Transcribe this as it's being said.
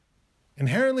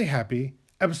Inherently Happy,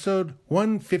 episode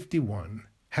 151,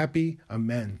 Happy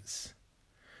Amends.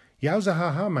 Yowza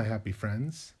ha, my happy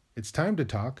friends. It's time to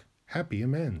talk happy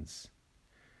amends.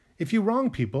 If you wrong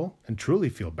people and truly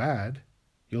feel bad,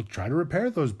 you'll try to repair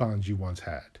those bonds you once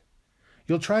had.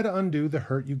 You'll try to undo the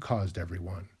hurt you caused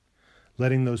everyone,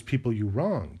 letting those people you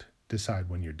wronged decide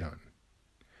when you're done.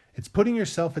 It's putting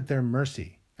yourself at their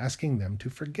mercy, asking them to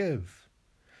forgive,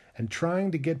 and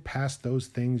trying to get past those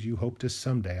things you hope to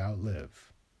someday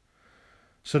outlive.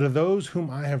 So to those whom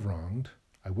I have wronged,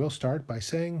 I will start by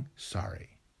saying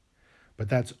sorry. But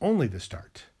that's only the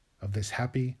start of this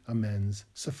happy amends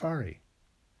safari.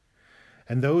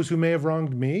 And those who may have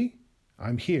wronged me,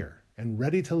 I'm here and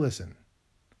ready to listen.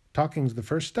 Talking's the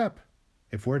first step,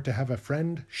 if we're to have a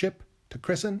friendship to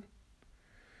christen.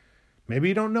 Maybe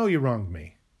you don't know you wronged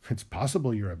me. It's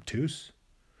possible you're obtuse.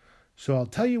 So I'll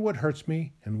tell you what hurts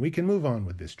me, and we can move on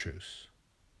with this truce.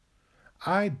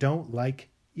 I don't like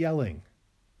yelling.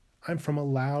 I'm from a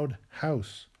loud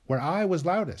house, where I was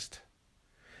loudest.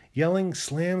 Yelling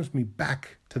slams me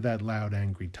back to that loud,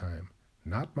 angry time,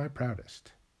 not my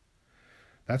proudest.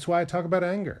 That's why I talk about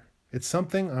anger. It's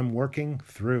something I'm working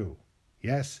through.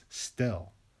 Yes,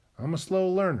 still. I'm a slow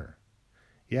learner.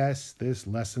 Yes, this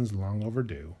lesson's long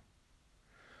overdue.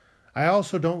 I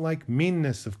also don't like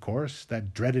meanness, of course,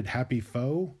 that dreaded happy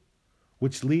foe,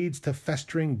 which leads to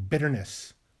festering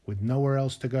bitterness with nowhere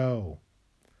else to go.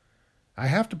 I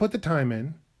have to put the time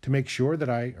in to make sure that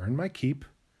I earn my keep,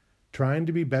 trying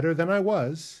to be better than I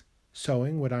was,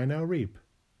 sowing what I now reap.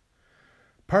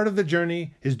 Part of the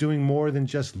journey is doing more than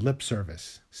just lip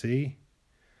service, see?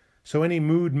 So any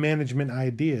mood management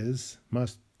ideas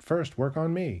must first work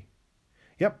on me.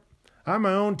 Yep, I'm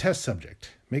my own test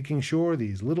subject, making sure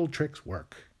these little tricks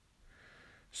work.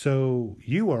 So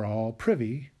you are all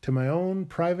privy to my own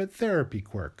private therapy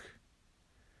quirk.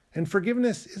 And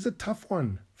forgiveness is a tough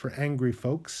one for angry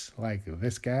folks like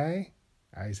this guy,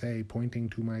 I say, pointing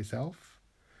to myself.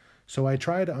 So I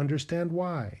try to understand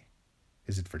why.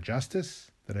 Is it for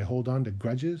justice that I hold on to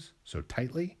grudges so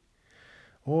tightly?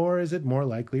 Or is it more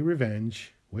likely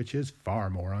revenge, which is far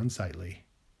more unsightly?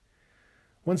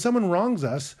 When someone wrongs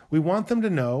us, we want them to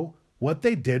know what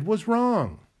they did was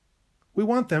wrong. We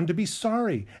want them to be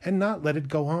sorry and not let it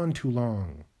go on too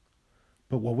long.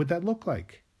 But what would that look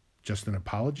like? Just an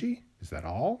apology? Is that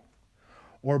all?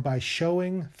 Or by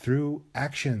showing through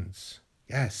actions?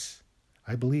 Yes,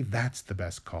 I believe that's the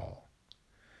best call.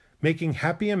 Making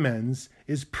happy amends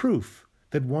is proof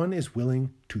that one is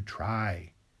willing to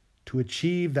try, to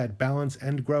achieve that balance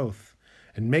and growth,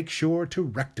 and make sure to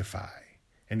rectify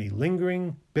any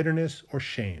lingering bitterness or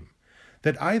shame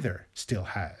that either still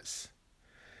has,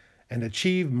 and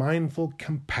achieve mindful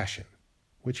compassion,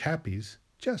 which happy's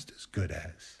just as good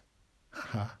as. Ha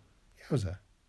ha, yowza.